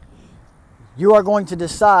 you are going to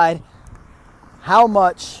decide how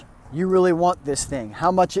much you really want this thing,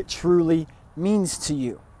 how much it truly means to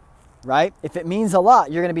you, right? If it means a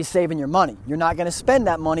lot, you're going to be saving your money. You're not going to spend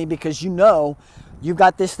that money because you know you've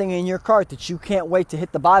got this thing in your cart that you can't wait to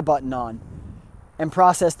hit the buy button on and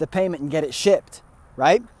process the payment and get it shipped,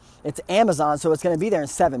 right? It's Amazon, so it's going to be there in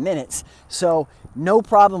 7 minutes. So no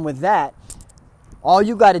problem with that. All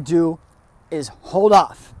you got to do is hold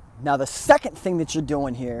off. Now, the second thing that you're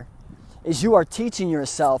doing here is you are teaching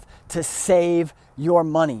yourself to save your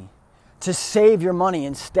money. To save your money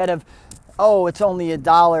instead of, oh, it's only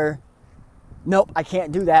 $1. Nope, I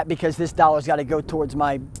can't do that because this $1's got to go towards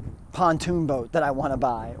my pontoon boat that I want to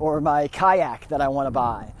buy, or my kayak that I want to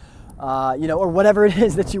buy, or whatever it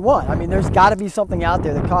is that you want. I mean, there's got to be something out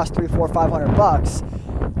there that costs $300, $400,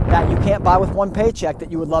 $500 that you can't buy with one paycheck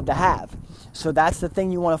that you would love to have. So that's the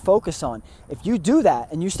thing you want to focus on. If you do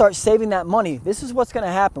that and you start saving that money, this is what's going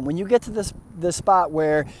to happen. When you get to this spot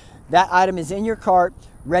where that item is in your cart,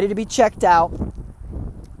 ready to be checked out,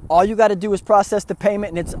 all you got to do is process the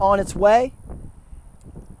payment and it's on its way.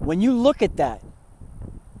 When you look at that,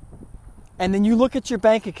 and then you look at your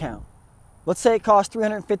bank account, let's say it costs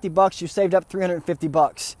 $350, you saved up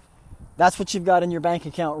 $350. That's what you've got in your bank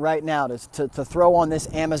account right now to throw on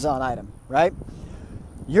this Amazon item, right?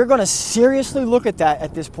 You're going to seriously look at that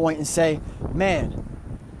at this point and say, man,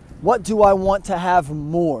 what do I want to have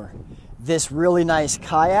more? This really nice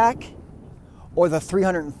kayak or the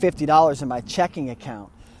 $350 in my checking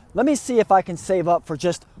account? Let me see if I can save up for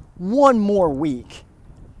just one more week.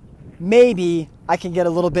 Maybe I can get a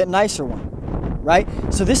little bit nicer one, right?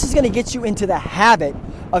 So this is going to get you into the habit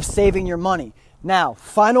of saving your money. Now,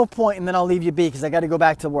 final point, and then I'll leave you be because I got to go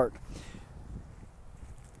back to work.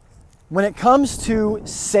 When it comes to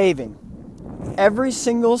saving, every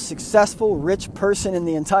single successful rich person in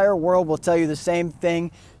the entire world will tell you the same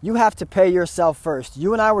thing. You have to pay yourself first.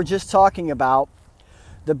 You and I were just talking about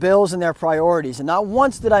the bills and their priorities, and not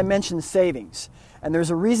once did I mention savings. And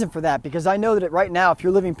there's a reason for that, because I know that right now, if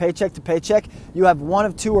you're living paycheck to paycheck, you have one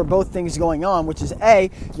of two or both things going on, which is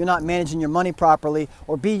A, you're not managing your money properly,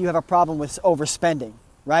 or B, you have a problem with overspending,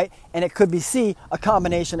 right? And it could be C, a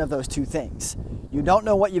combination of those two things. You don't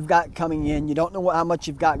know what you've got coming in, you don't know how much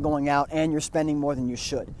you've got going out, and you're spending more than you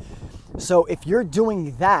should. So if you're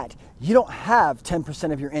doing that, you don't have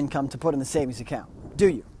 10% of your income to put in the savings account, do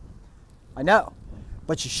you? I know,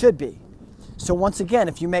 but you should be. So once again,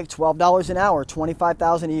 if you make $12 an hour,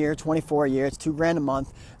 $25,000 a year, $24,000 a year, it's $2,000 a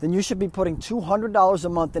month, then you should be putting $200 a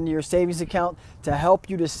month into your savings account to help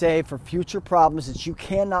you to save for future problems that you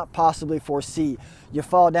cannot possibly foresee. You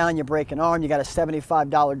fall down, you break an arm, you got a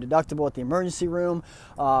 $75 deductible at the emergency room,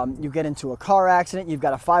 you get into a car accident, you've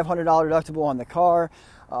got a $500 deductible on the car,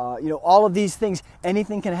 all of these things,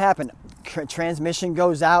 anything can happen. Transmission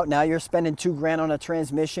goes out, now you're spending $2,000 on a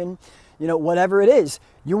transmission. Whatever it is,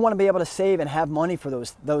 you want to be able to save and have money for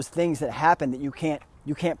those things that happen that you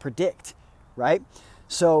can't predict, right?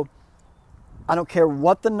 So I don't care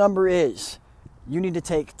what the number is, you need to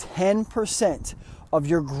take 10% of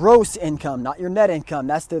your gross income, not your net income.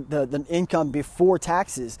 That's the income before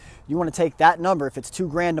taxes. You want to take that number. If it's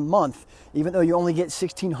 $2,000 a month, even though you only get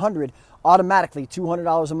 $1,600, automatically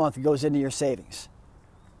 $200 a month goes into your savings.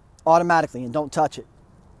 Automatically, and don't touch it.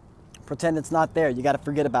 Pretend it's not there. You got to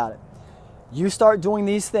forget about it. You start doing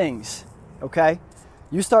these things, okay?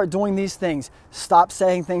 You start doing these things. Stop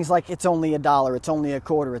saying things like it's only $1, it's only a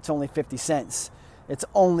quarter, it's only 50 cents, it's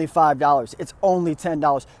only $5, it's only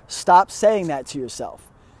 $10. Stop saying that to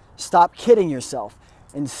yourself. Stop kidding yourself.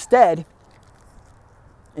 Instead,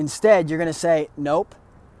 you're going to say, nope,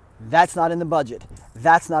 that's not in the budget.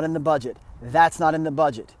 That's not in the budget. That's not in the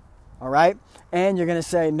budget. All right? And you're going to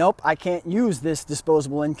say, nope, I can't use this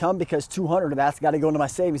disposable income because $200 of that's got to go into my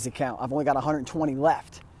savings account. I've only got $120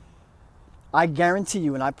 left. I guarantee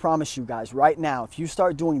you, and I promise you guys right now, if you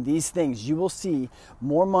start doing these things, you will see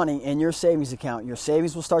more money in your savings account. Your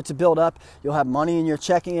savings will start to build up. You'll have money in your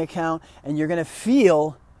checking account, and you're going to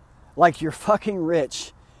feel like you're fucking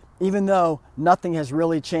rich, even though nothing has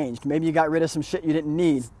really changed. Maybe you got rid of some shit you didn't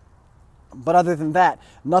need, but other than that,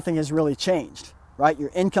 nothing has really changed. Right?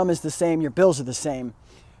 Your income is the same, your bills are the same.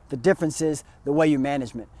 The difference is the way you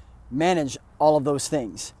manage all of those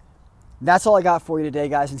things. That's all I got for you today,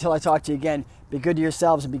 guys. Until I talk to you again, be good to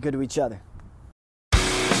yourselves and be good to each other.